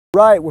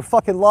Right, we're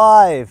fucking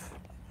live.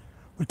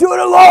 We're doing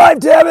it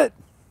live, damn it!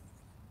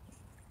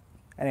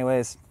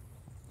 Anyways,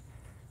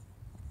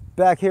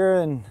 back here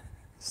in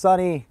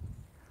sunny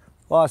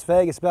Las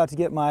Vegas, about to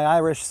get my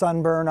Irish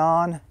sunburn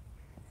on.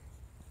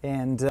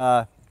 And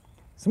some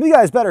of you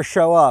guys better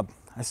show up.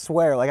 I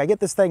swear, like I get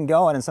this thing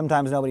going and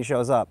sometimes nobody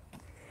shows up.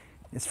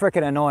 It's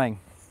freaking annoying.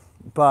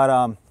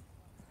 But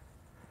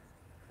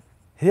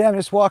yeah, I'm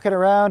just walking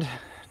around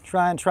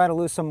trying to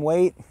lose some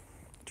weight,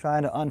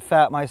 trying to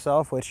unfat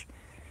myself, which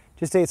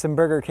just ate some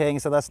Burger King,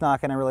 so that's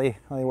not gonna really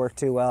work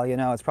too well. You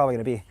know, it's probably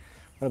gonna be a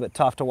little bit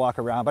tough to walk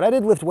around, but I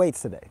did lift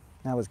weights today.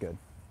 That was good.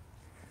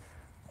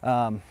 You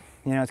know,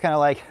 it's kind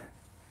of like,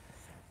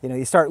 you know,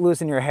 you start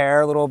losing your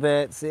hair a little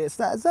bit. See, it's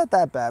not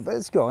that bad, but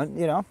it's going,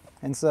 you know.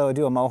 And so I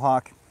do a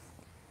mohawk,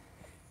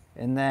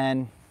 and then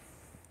you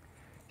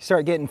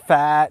start getting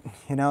fat,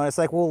 you know, and it's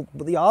like, well,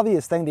 the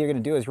obvious thing that you're gonna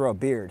do is grow a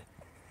beard.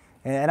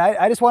 And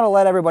I just wanna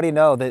let everybody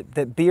know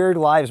that beard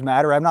lives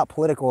matter. I'm not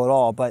political at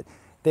all, but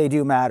they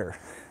do matter,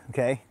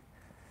 okay?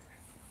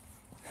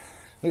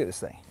 Look at this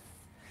thing.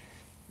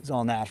 It's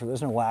all natural.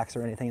 There's no wax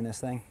or anything in this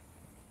thing.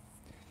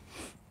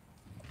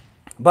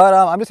 But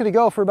I'm just gonna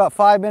go for about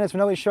 5 minutes. When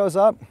nobody shows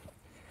up,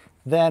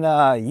 then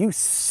you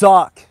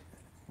suck.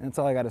 That's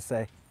all I gotta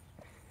say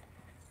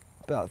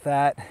about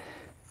that.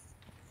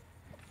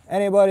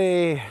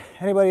 Anybody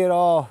at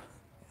all?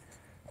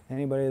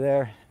 Anybody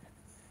there?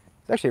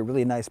 It's actually a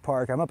really nice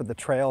park. I'm up at the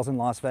trails in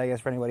Las Vegas,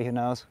 for anybody who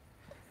knows.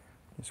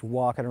 Just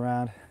walking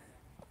around.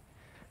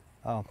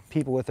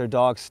 People with their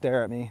dogs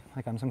stare at me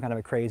like I'm some kind of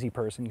a crazy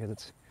person because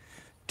it's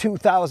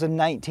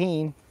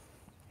 2019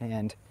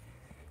 and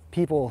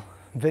people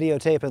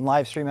videotape and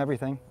live stream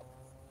everything.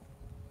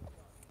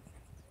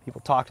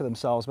 People talk to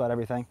themselves about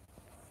everything.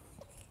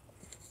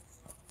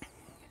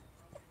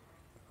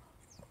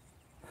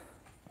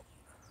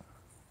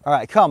 All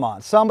right, come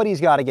on. Somebody's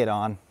got to get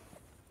on.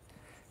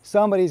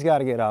 Somebody's got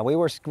to get on.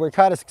 We're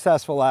kind of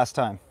successful last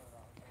time.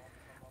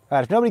 All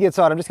right, if nobody gets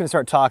on, I'm just going to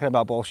start talking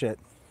about bullshit.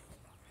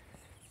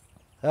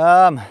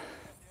 Let's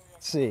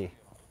see.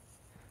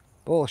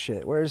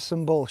 Bullshit. Where's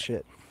some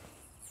bullshit?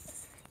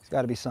 There's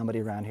got to be somebody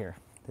around here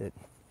that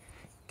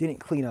didn't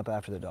clean up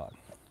after the dog.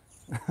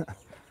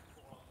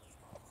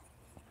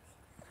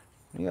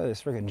 You got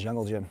this freaking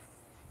jungle gym.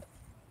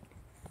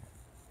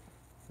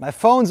 My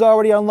phone's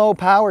already on low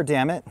power,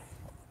 damn it.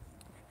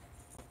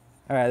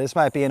 All right, this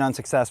might be an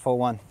unsuccessful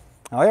one.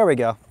 Oh, here we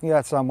go. You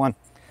got someone.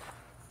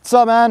 What's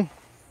up, man?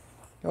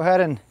 Go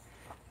ahead and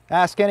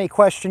ask any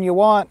question you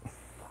want.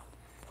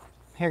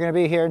 You're gonna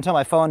be here until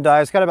my phone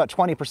dies. Got about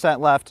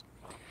 20% left.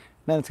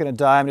 Then it's gonna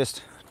die. I'm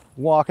just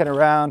walking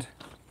around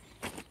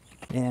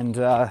and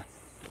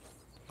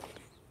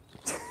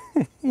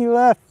you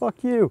laugh,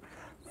 fuck you.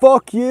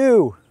 Fuck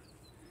you.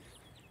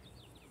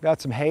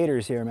 Got some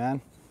haters here, man.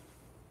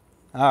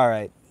 All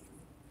right.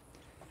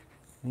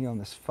 You own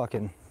this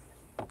fucking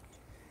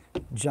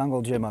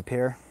jungle gym up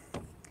here.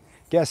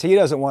 Guess he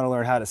doesn't want to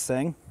learn how to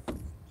sing.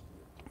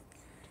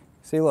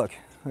 See, look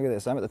at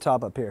this. I'm at the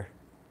top up here.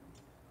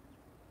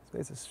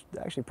 This is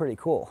actually pretty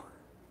cool.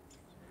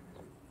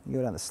 You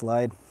go down the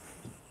slide.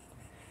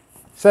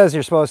 It says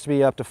you're supposed to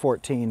be up to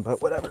 14,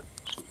 but whatever.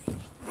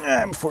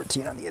 I'm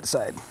 14 on the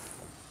inside.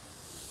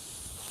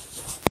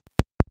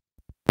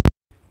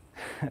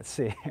 Let's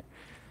see.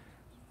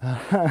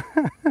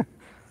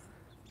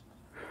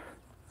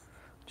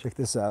 Check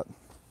this out.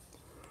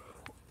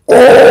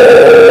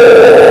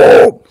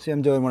 See,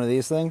 I'm doing one of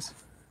these things.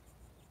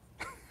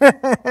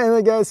 And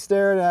the guy's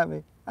staring at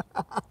me.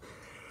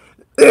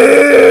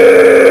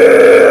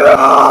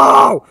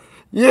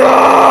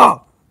 Yeah!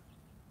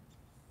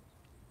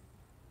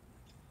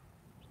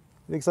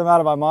 Thinks I'm out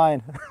of my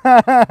mind.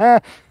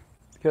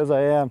 Because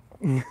I am.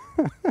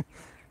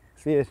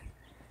 See it?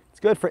 It's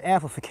good for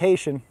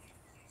amplification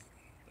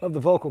of the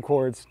vocal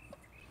cords.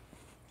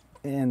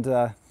 And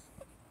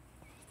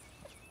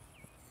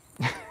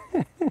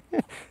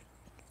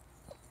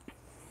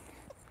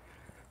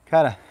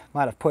kind of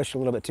might have pushed a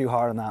little bit too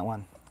hard on that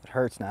one. It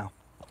hurts now.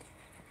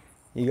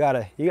 You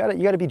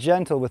gotta be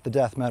gentle with the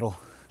death metal.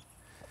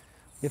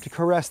 You have to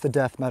caress the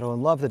death metal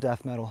and love the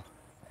death metal.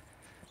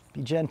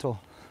 Be gentle.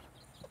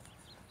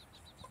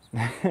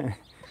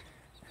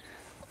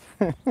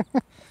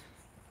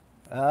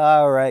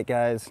 All right,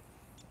 guys.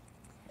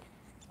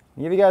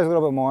 I'll give you guys a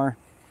little bit more,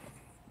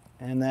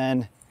 and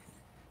then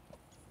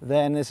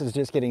this is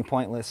just getting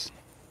pointless.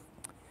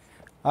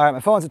 All right, my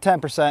phone's at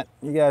 10%.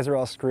 You guys are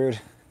all screwed. I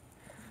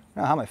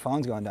don't know how my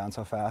phone's going down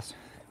so fast.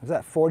 It was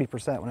at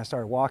 40% when I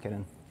started walking,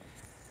 and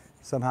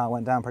somehow it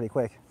went down pretty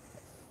quick.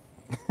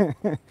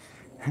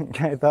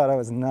 I thought I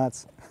was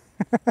nuts.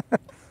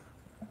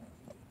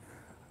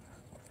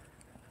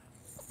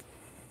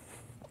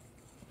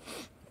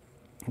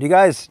 Do you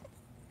guys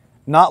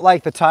not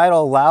like the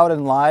title Loud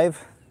and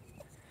Live?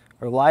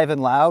 Or Live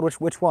and Loud?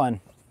 Which one?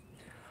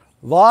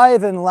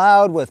 Live and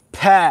Loud with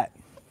Pat.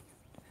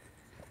 I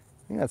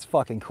think that's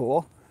fucking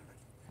cool.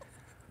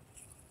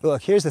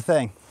 Look, here's the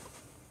thing.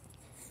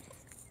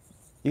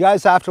 You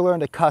guys have to learn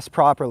to cuss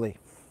properly,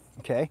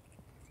 okay?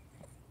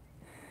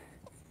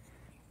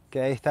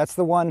 Okay, that's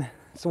the one.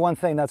 It's the one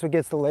thing. That's what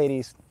gets the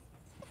ladies.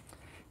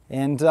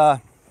 And you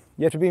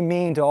have to be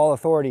mean to all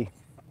authority.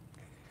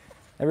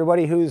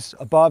 Everybody who's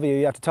above you,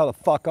 you have to tell to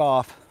fuck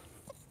off.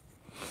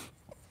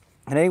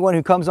 And anyone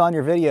who comes on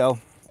your video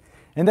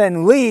and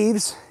then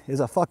leaves is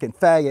a fucking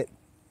faggot.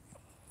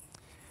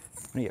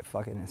 I'm gonna get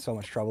fucking in so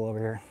much trouble over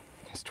here.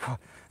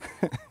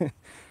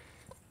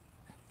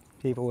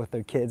 People with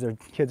their kids, or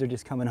kids are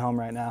just coming home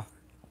right now.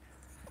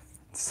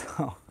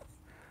 So,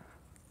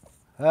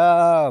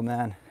 oh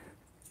man.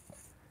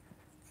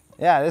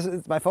 Yeah,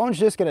 my phone's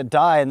just gonna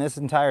die and this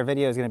entire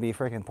video is gonna be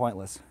freaking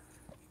pointless.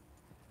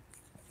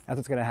 That's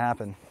what's gonna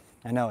happen.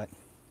 I know it.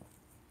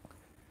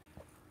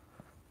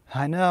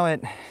 I know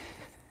it.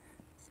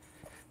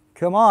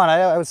 Come on,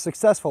 I was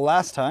successful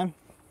last time.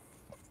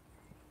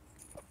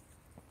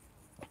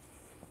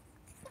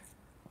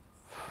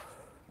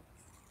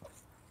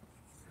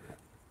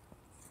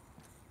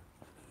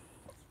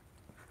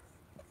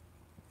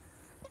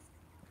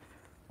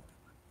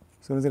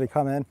 Someone's gonna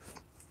come in.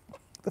 What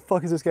the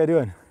fuck is this guy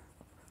doing?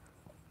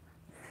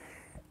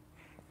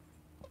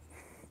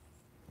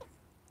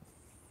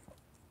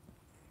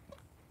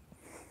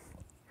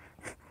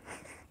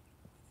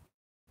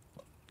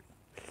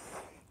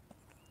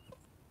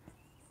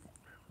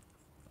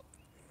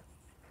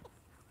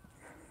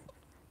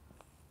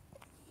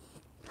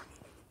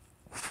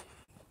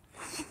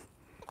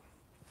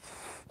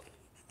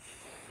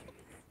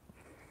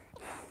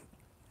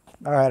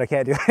 All right, I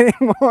can't do it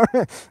anymore.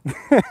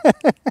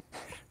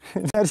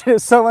 Imagine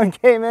if someone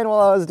came in while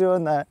I was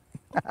doing that.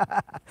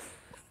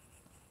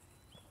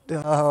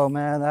 Oh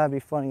man, that'd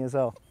be funny as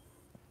hell.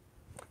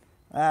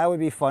 That would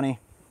be funny.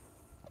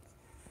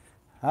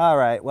 All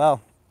right,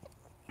 well,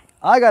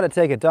 I gotta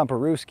take a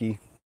dumperooski.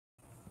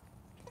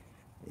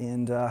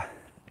 And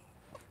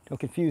don't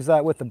confuse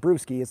that with the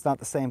brewski, it's not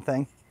the same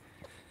thing.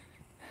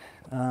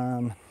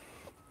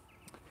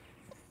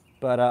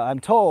 But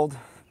I'm told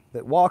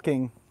that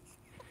walking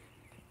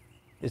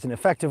is an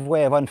effective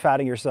way of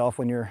unfatting yourself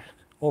when you're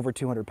over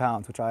 200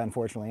 pounds, which I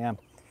unfortunately am.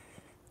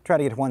 Try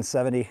to get to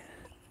 170.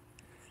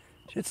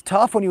 It's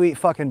tough when you eat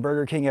fucking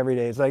Burger King every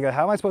day. It's like,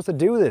 how am I supposed to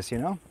do this, you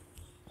know?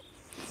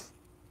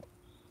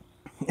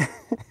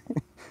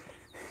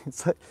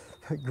 It's like,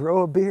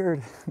 grow a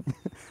beard.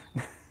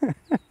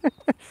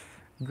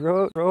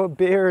 grow a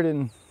beard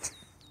and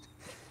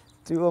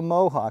do a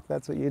mohawk.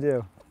 That's what you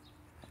do.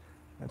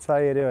 That's how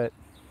you do it.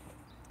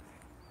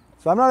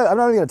 So I'm not even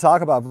going to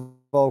talk about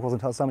vocals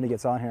until somebody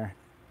gets on here.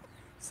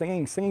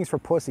 Singing's for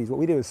pussies. What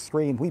we do is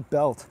scream. We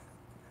belt.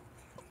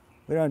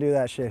 We don't do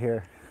that shit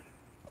here.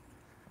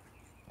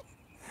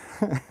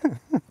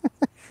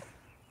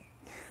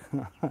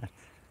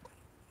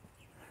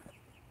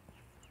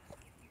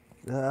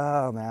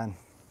 Oh man.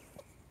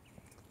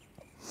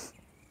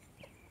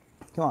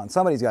 Come on,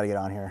 somebody's got to get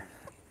on here.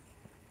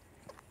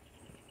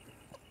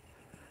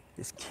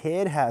 This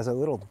kid has a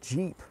little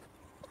Jeep.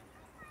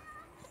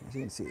 As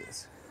you can see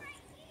this.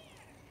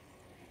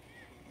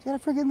 He's got a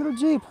freaking little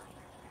Jeep.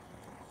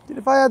 Dude,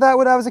 if I had that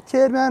when I was a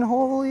kid, man,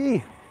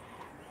 holy.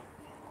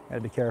 Gotta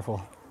be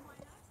careful.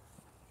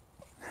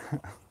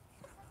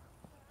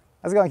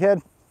 How's it going, kid?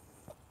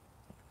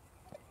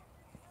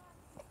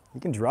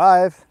 You can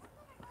drive.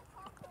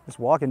 Just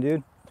walking,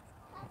 dude.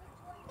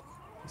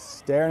 He's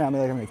staring at me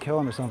like I'm gonna kill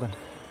him or something.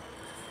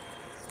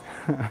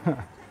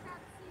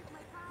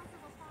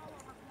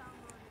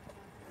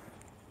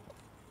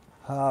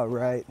 All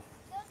right.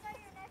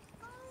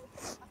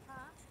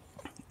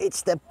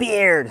 It's the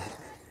beard.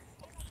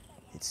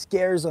 It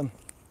scares them.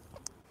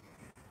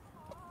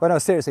 But no,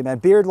 seriously, man,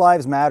 beard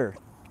lives matter.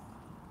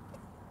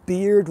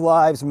 Beard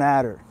lives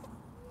matter.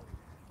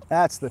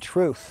 That's the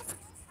truth.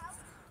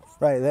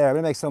 Right there. I'm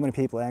gonna make so many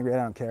people angry, I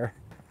don't care.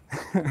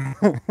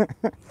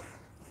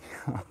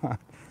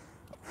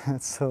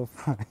 That's so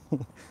funny.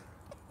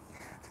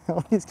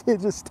 All these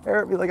kids just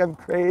stare at me like I'm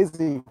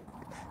crazy.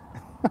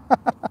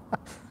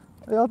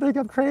 They all think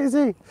I'm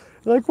crazy.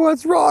 They're like,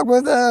 what's wrong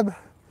with him?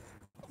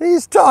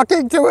 He's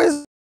talking to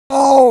his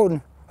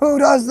phone. Who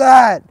does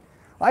that?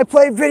 I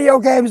play video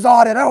games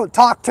on it. I don't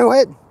talk to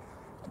it.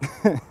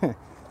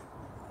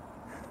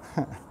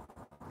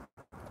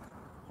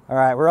 All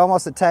right, we're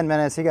almost at 10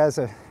 minutes. You guys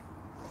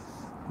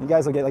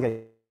will get like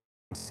a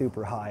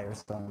super high or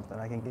something.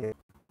 I can get